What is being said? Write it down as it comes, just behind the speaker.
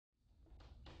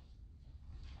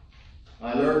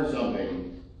I learned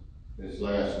something this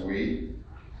last week.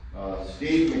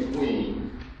 Steve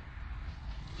McQueen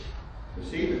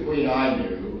I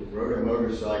knew rode a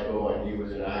motorcycle, and he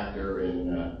was an actor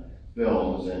in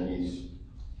films, and he's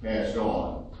passed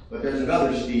on. But there's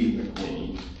another Steve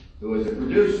McQueen who was a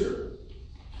producer,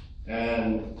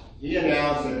 and he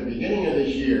announced at the beginning of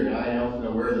this year, and I don't know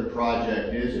where the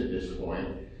project is at this point,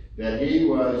 that he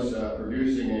was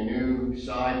producing a new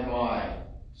sci-fi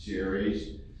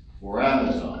series for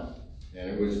Amazon, and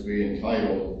it was to be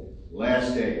entitled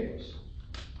Last Days.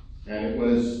 And it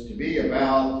was to be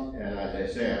about, and as I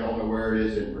say, I don't know where it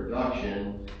is in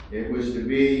production, it was to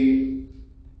be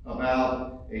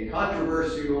about a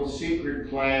controversial secret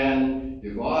plan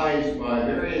devised by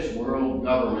various world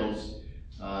governments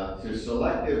to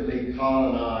selectively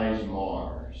colonize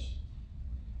Mars,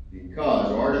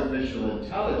 because artificial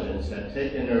intelligence had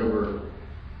taken over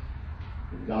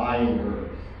the dying Earth,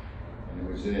 and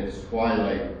it was in its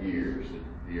twilight years that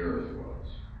the Earth was.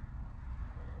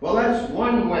 Well, that's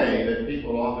one way that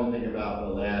people often think about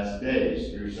the last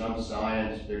days, through some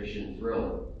science fiction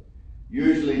thriller,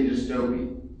 usually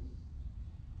dystopian.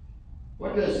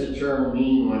 What does the term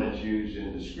mean when it's used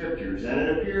in the scriptures? And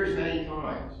it appears many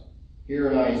times.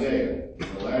 Here in Isaiah,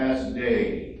 the last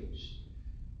days,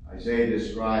 Isaiah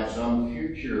describes some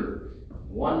future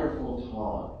wonderful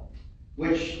time,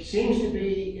 which seems to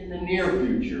be in the near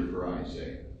future for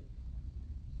Isaiah.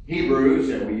 Hebrews,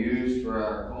 that we used for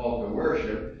our call to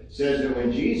worship, says that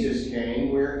when Jesus came,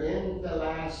 we're in the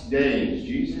last days.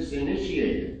 Jesus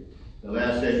initiated the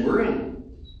last days. We're in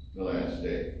the last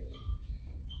days.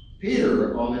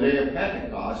 Peter, on the day of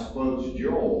Pentecost, quotes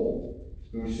Joel,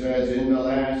 who says, in the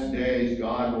last days,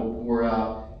 God will pour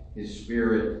out his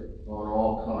Spirit on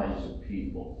all kinds of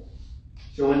people.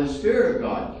 So when the Spirit of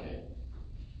God came,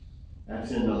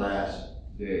 that's in the last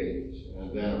days.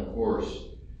 And then, of course,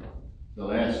 the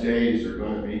last days are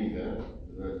going to be the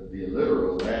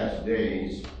literal last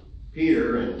days.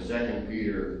 Peter, in 2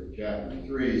 Peter chapter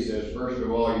 3, says, first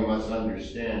of all, you must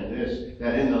understand this,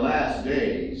 that in the last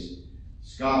days,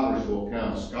 scoffers will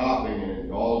come scoffing and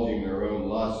indulging their own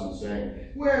lusts and saying,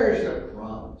 where is the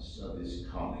promise of his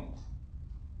coming?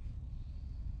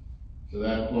 So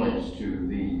that points to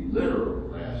the literal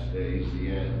last days,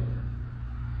 the end.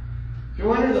 So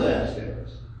when are the last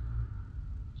days?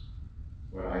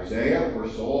 When Isaiah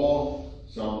foresaw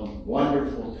some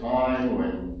wonderful time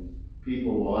when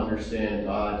people will understand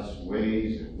God's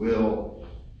ways and will,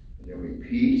 and there'll be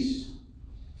peace.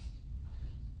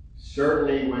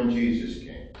 Certainly when Jesus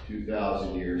came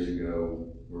 2,000 years ago,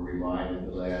 we're reminded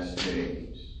the last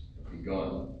days have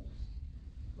begun.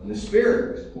 When the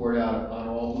Spirit was poured out upon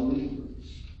all believers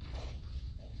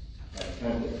at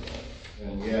Pentecost.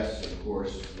 And yes, of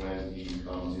course, when he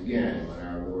comes again, when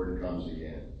our Lord comes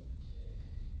again.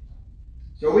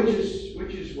 So which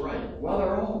is right? Well,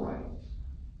 they're all right.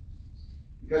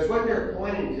 Because what they're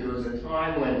pointing to is a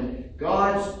time when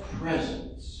God's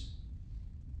presence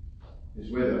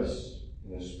is with us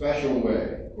in a special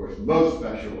way. Of course, most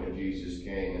special when Jesus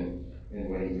came and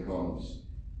when he comes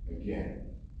again.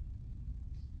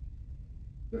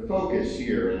 The focus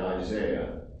here in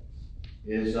Isaiah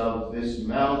is of this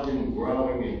mountain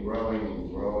growing and growing and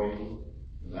growing,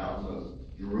 the mountain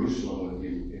of Jerusalem,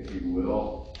 if you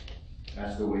will.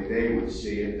 That's the way they would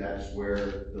see it. That's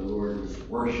where the Lord was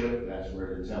worshipped. That's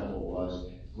where the temple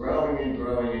was. Growing and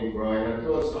growing and growing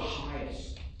until it's the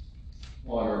highest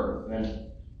on earth. And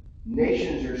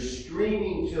nations are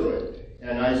streaming to it.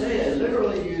 And Isaiah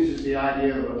literally uses the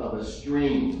idea of a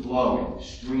stream flowing,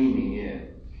 streaming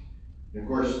in. And of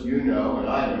course, you know, and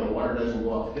I know, water doesn't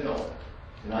go uphill.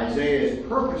 And Isaiah is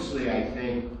purposely, I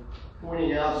think,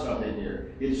 pointing out something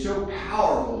here. It's so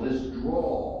powerful, this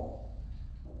draw,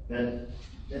 that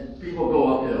people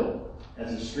go uphill,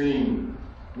 as a stream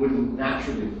wouldn't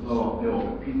naturally flow uphill,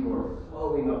 but people are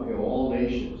flowing uphill, all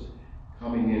nations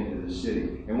coming into the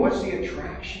city. And what's the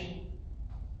attraction?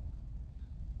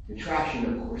 The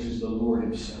attraction, of course, is the Lord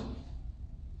himself.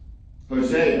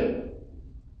 Hosea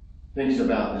thinks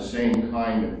about the same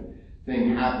kind of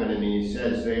thing happening, and he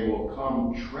says they will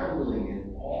come trembling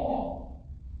in awe.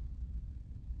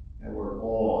 That word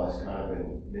awe has kind of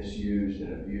been misused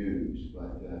and abused,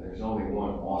 but there's only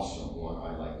one awesome one,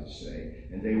 I like to say.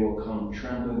 And they will come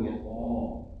trembling in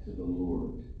awe to the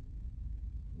Lord.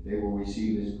 They will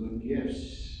receive his good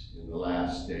gifts in the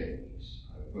last days,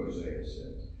 Hosea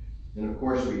says. And of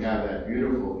course we have that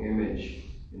beautiful image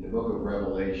in the book of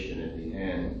Revelation at the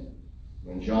end,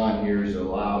 when John hears a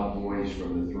loud voice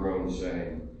from the throne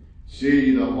saying,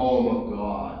 see, the home of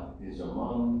God is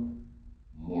among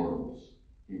mortals.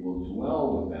 He will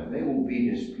dwell with them. They will be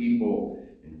his people,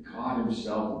 and God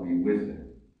himself will be with them,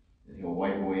 that he'll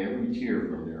wipe away every tear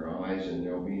from their eyes, and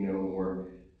there'll be no more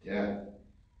death,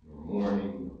 nor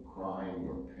mourning, nor crying,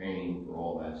 nor pain, for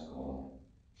all that's gone.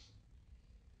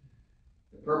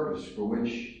 The purpose for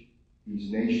which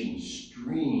these nations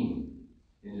stream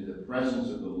into the presence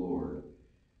of the Lord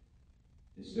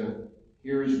is to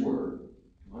hear his word,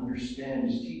 to understand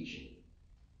his teaching,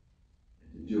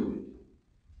 and to do it.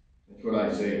 That's what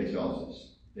Isaiah tells us.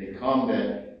 They come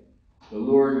that the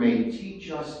Lord may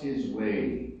teach us his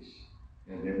ways,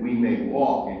 and that we may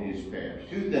walk in his paths.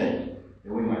 Two things,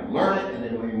 that we might learn it and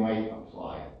that we might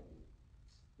apply it.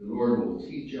 The Lord will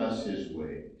teach us his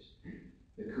ways.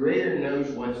 The Creator knows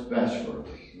what's best for us.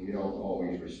 We don't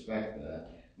always respect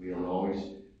that. We don't always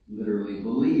literally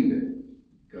believe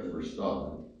it because we're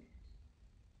stubborn.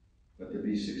 But to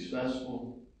be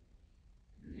successful,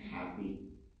 to be happy,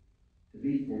 to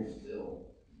be fulfilled,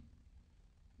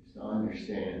 is to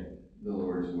understand the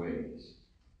Lord's ways.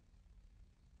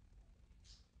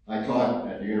 I taught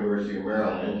at the University of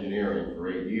Maryland engineering for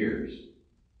 8 years.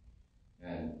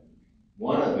 And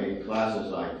one of the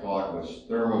classes I taught was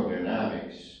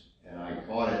thermodynamics, and I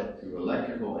taught it to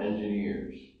electrical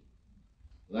engineers.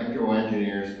 Electrical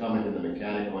engineers come into the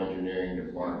mechanical engineering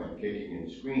department kicking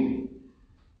and screaming.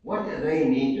 What do they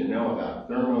need to know about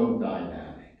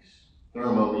thermodynamics?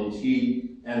 Thermo means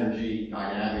heat, energy,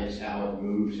 dynamics, how it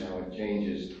moves, how it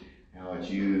changes, how it's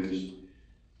used.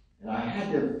 And I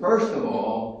had to, first of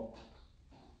all,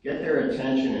 get their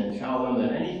attention and tell them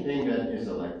that anything that is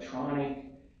electronic,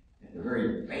 at the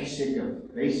very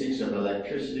basics of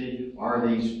electricity, are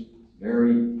these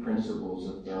very principles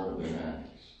of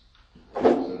thermodynamics,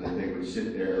 so that they would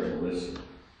sit there and listen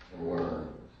and learn.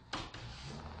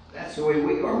 That's the way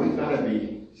we are. We've got to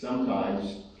be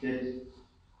sometimes kicked,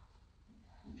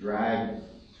 dragged,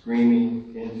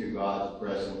 screaming into God's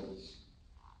presence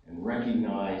and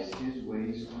recognize his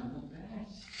ways are the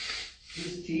best.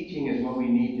 His teaching is what we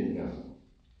need to know.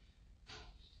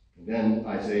 And then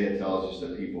Isaiah tells us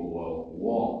that people will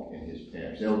walk in his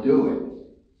paths. They'll do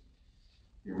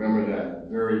it. You remember that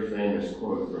very famous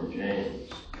quote from James,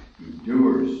 "Be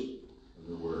doers of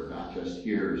the word, not just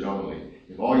hearers only."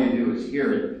 If all you do is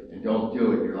hear it and don't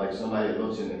do it, you're like somebody that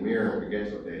looks in the mirror and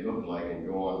forgets what they look like and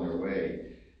go on their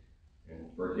way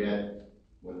and forget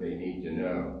what they need to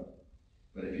know.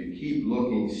 But if you keep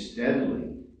looking steadily,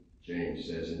 James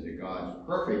says, into God's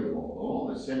perfect law, the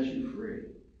law that sets you free,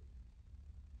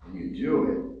 and you do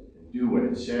it and do what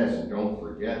it says and don't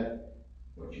forget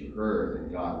what you heard,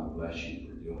 then God will bless you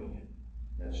for doing it.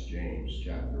 That's James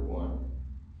chapter 1.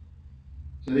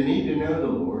 So they need to know the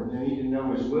Lord, they need to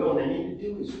know his will, and they need to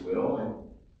do his will. And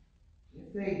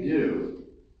if they do,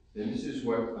 then this is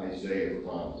what Isaiah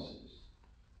promises.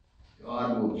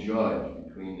 God will judge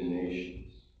between the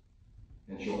nations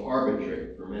and shall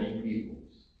arbitrate for many peoples.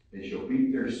 They shall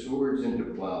beat their swords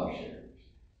into plowshares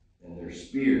and their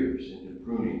spears into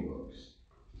pruning hooks.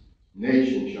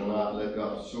 Nation shall not lift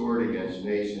up sword against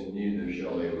nation, neither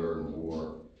shall they learn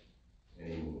war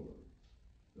anymore.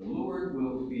 The Lord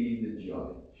will be the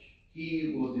judge.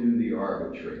 He will do the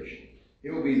arbitration. He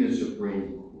will be the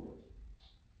supreme court.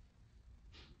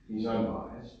 He's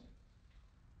unbiased.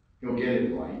 He'll get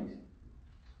it right.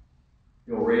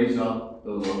 He'll raise up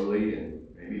the lowly and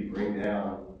maybe bring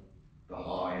down the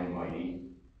high and mighty.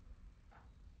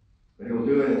 But he'll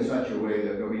do it in such a way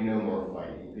that there'll be no more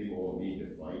fighting. People won't need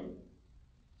to fight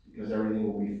because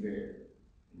everything will be fair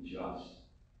and just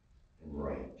and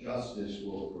right. Justice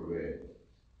will prevail.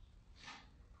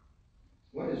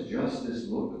 What does justice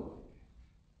look like?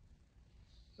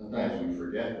 Sometimes we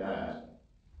forget that.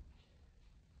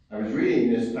 I was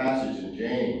reading this passage in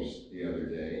James the other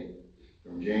day,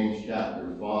 from James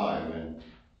chapter 5, and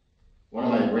one of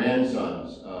my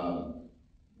grandsons,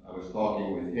 I was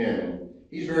talking with him, and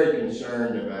he's very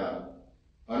concerned about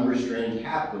unrestrained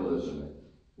capitalism and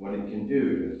what it can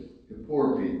do to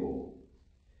poor people.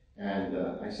 And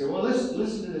I said, well,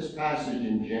 listen to this passage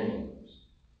in James.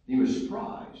 He was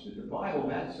surprised that the Bible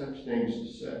had such things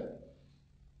to say.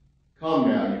 Come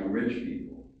now, you rich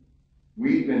people,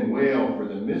 weep and wail for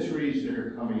the miseries that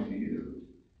are coming to you.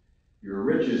 Your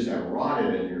riches have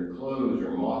rotted and your clothes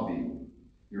are moth-eaten.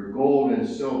 Your gold and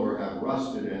silver have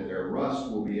rusted, and their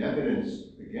rust will be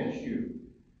evidence against you,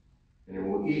 and it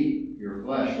will eat your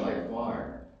flesh like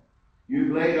fire.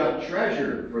 You've laid up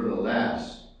treasure for the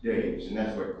last days, and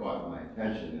that's what caught my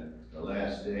attention, the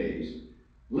last days.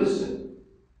 Listen,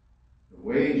 the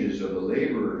wages of the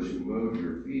laborers who mowed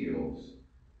your fields,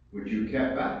 which you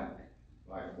kept back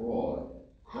by fraud,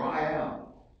 cry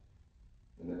out.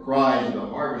 And the cries of the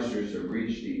harvesters have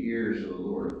reached the ears of the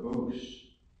Lord of hosts.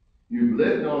 You've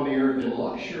lived on the earth in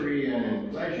luxury and in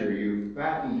pleasure. You've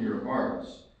fattened your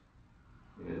hearts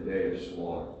in a day of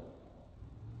slaughter.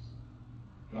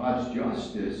 God's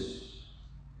justice,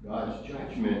 God's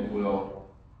judgment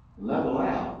will level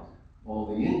out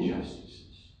all the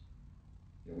injustices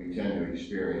that we tend to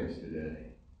experience today.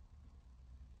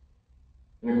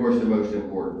 And of course, the most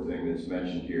important thing that's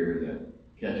mentioned here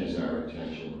that catches our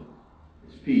attention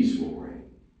is peace will reign.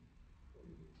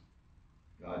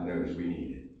 God knows we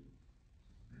need it.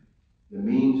 The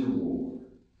means of war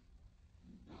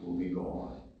will be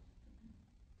gone.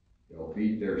 They'll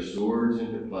beat their swords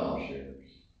into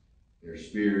plowshares, their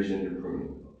spears into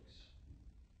pruning hooks.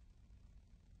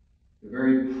 The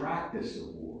very practice of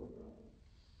war,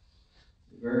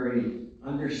 the very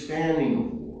understanding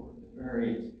of war, the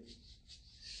very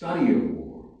study of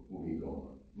war will be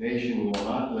gone. Nation will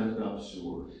not lift up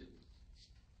sword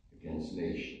against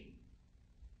nation.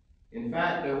 In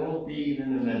fact, there won't be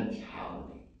even a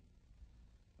mentality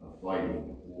of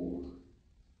fighting war.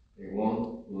 They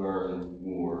won't learn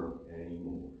war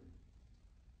anymore.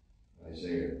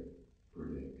 Isaiah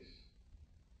predicts.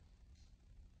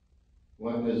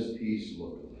 What does peace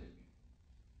look like?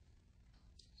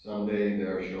 Someday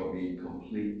there shall be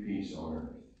complete peace on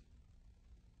earth.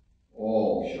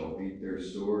 All shall beat their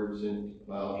swords into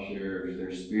plowshares,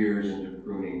 their spears into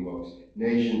pruning hooks.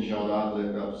 Nation shall not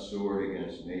lift up sword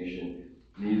against nation,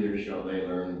 neither shall they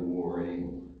learn war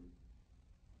anymore.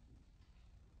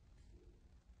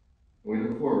 We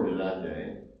look forward to that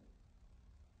day.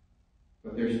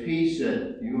 But there's peace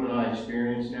that you and I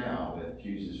experience now that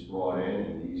Jesus brought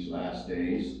in these last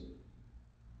days.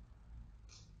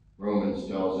 Romans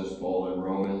tells us, Paul in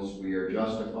Romans, we are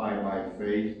justified by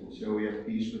faith, and so we have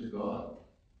peace with God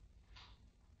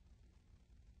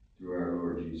through our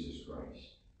Lord Jesus Christ.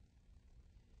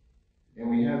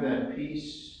 And we have that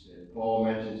peace that Paul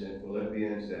mentions in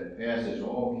Philippians that passes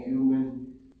all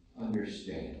human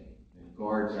understanding, that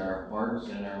guards our hearts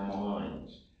and our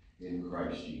minds in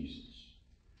Christ Jesus.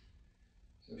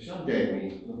 So someday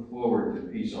we look forward to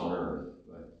peace on earth,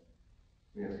 but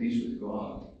we have peace with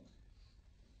God.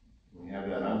 We have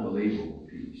that unbelievable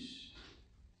peace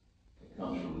that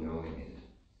comes from knowing Him.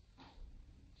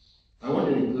 I want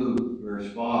to include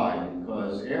verse 5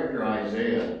 because after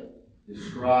Isaiah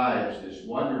describes this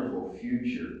wonderful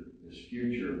future, this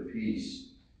future of peace,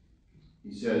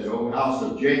 he says, O house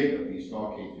of Jacob, he's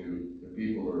talking to the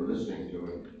people who are listening to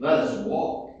him, let us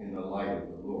walk in the light of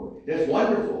the Lord. It's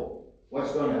wonderful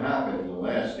what's going to happen in the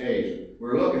last days.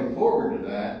 We're looking forward to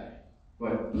that,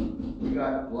 but we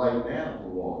got light now to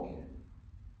walk in.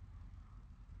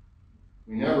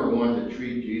 We never want to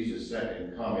treat Jesus'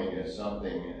 second coming as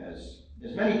something as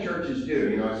many churches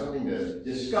do, something to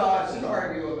discuss and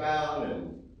argue about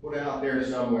and put out there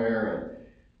somewhere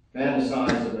and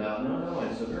fantasize about. No,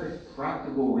 it's a very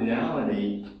practical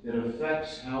reality that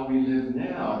affects how we live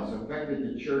now. It's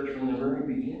affected the church from the very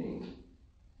beginning.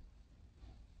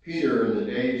 Peter, in the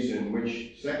days in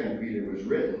which 2 Peter was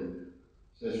written,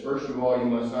 says, first of all, you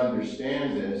must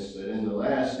understand this, that in the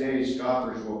last days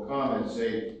scoffers will come and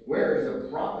say, where is the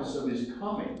promise of his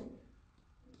coming?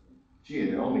 Gee,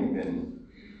 it had only been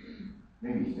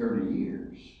maybe 30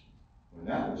 years when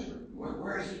that was written.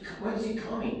 When's he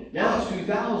coming? Now it's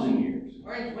 2,000 years.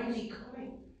 When's he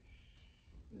coming?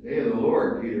 The day of the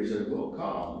Lord, Peter says, will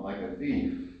come like a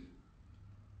thief.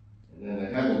 And then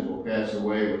the heavens will pass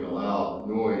away with a loud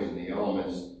noise, and the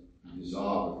elements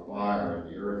dissolved with fire, and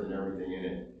the earth and everything in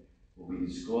it will be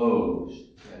disclosed.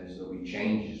 That is, there'll be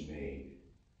changes made,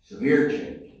 severe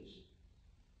changes.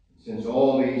 And since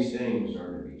all these things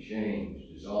are to be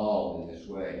changed, dissolved in this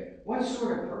way, what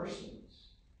sort of persons,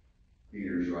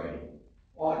 Peter's writing,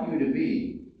 ought you to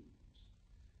be,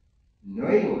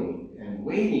 knowing and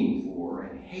waiting for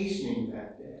and hastening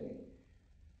that day?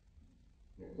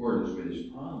 In accordance with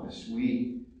his promise,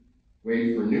 we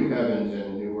wait for new heavens and a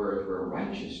new earth where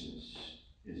righteousness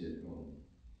is at home.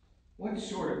 What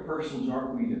sort of persons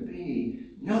are we to be,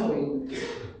 knowing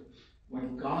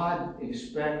what God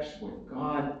expects, what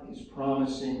God is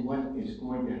promising, what is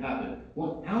going to happen?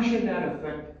 How should that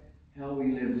affect how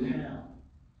we live now?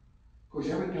 Of course,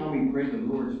 every time we pray the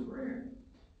Lord's Prayer,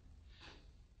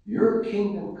 your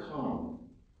kingdom come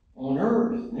on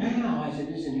earth now as it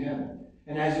is in heaven,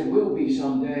 and as it will be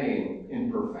someday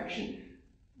in perfection.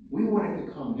 We want it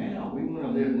to come now. We want to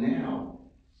live now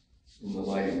in the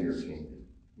light of your kingdom.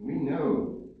 We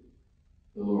know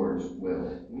the Lord's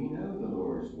will. We know the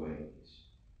Lord's ways.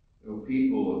 O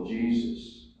people of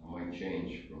Jesus, I might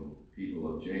change from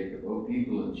people of Jacob. O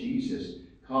people of Jesus,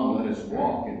 come, let us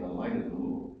walk in the light of the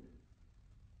Lord.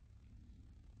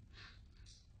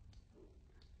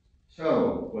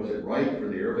 So, was it right for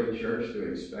the early church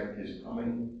to expect his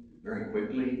coming very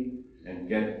quickly and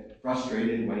get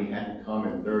frustrated when he hadn't come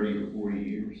in 30 or 40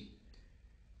 years?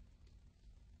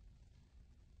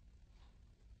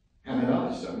 How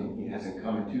about us? I mean, he hasn't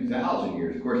come in 2,000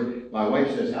 years. Of course, my wife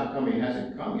says, how come he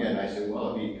hasn't come yet? And I said,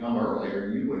 well, if he'd come earlier,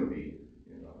 you wouldn't be.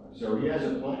 So he has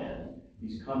a plan.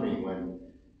 He's coming when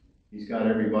he's got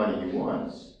everybody he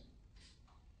wants.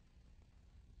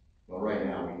 Well, right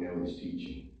now we know his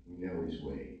teaching. We know his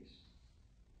ways.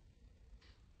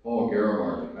 Paul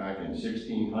Garamark, back in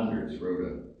 1600s, wrote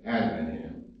an Advent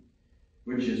hymn,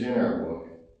 which is in our book.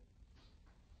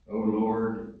 O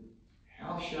Lord,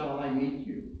 how shall I meet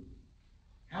you?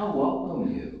 How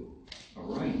welcome you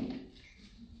aright?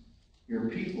 Your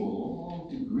people long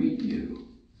to greet you.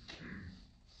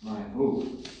 My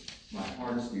hope, my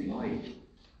heart's delight.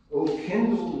 O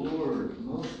kindle, Lord,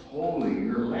 most holy,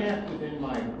 your lamp within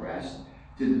my breast,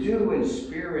 to do in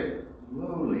spirit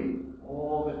lowly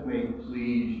all that may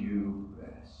please you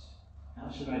best.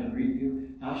 How should I greet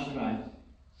you? How should I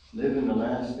live in the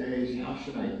last days? How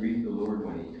should I greet the Lord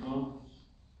when he comes?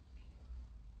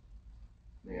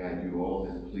 May I do all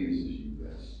that pleases you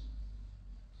best.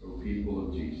 O people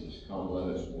of Jesus, come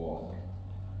let us walk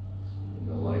in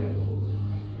the light of the Lord.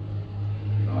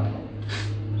 God help us.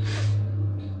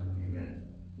 Amen.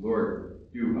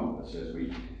 Lord, do help us as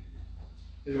we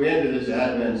enter this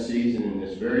Advent season in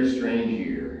this very strange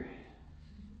year.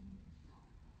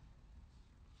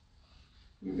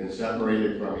 We've been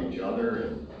separated from each other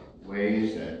in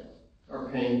ways that are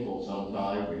painful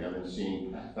sometimes. We haven't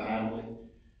seen family.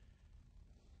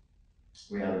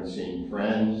 We haven't seen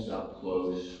friends up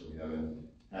close. We haven't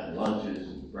had lunches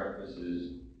and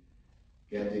breakfasts,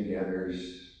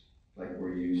 get-togethers like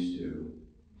we're used to.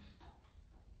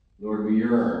 Lord, we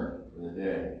yearn for the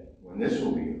day when this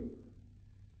will be over.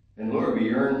 And Lord, we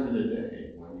yearn for the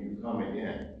day when you come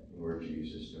again, Lord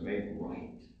Jesus, to make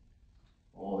right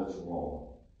all that's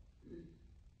wrong,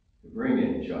 to bring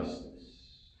in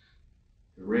justice,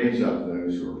 to raise up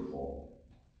those who are fallen,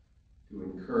 to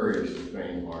encourage the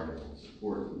faint-hearted and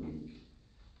support the weak.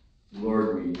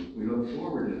 Lord, we look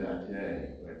forward to that day,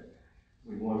 but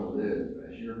we want to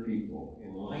live as your people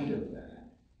in light of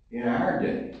that, in our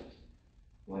day,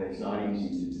 when it's not easy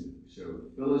to do. So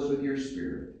fill us with your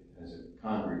Spirit as a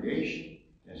congregation,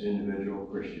 as individual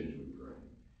Christians, we pray.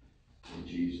 In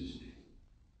Jesus' name.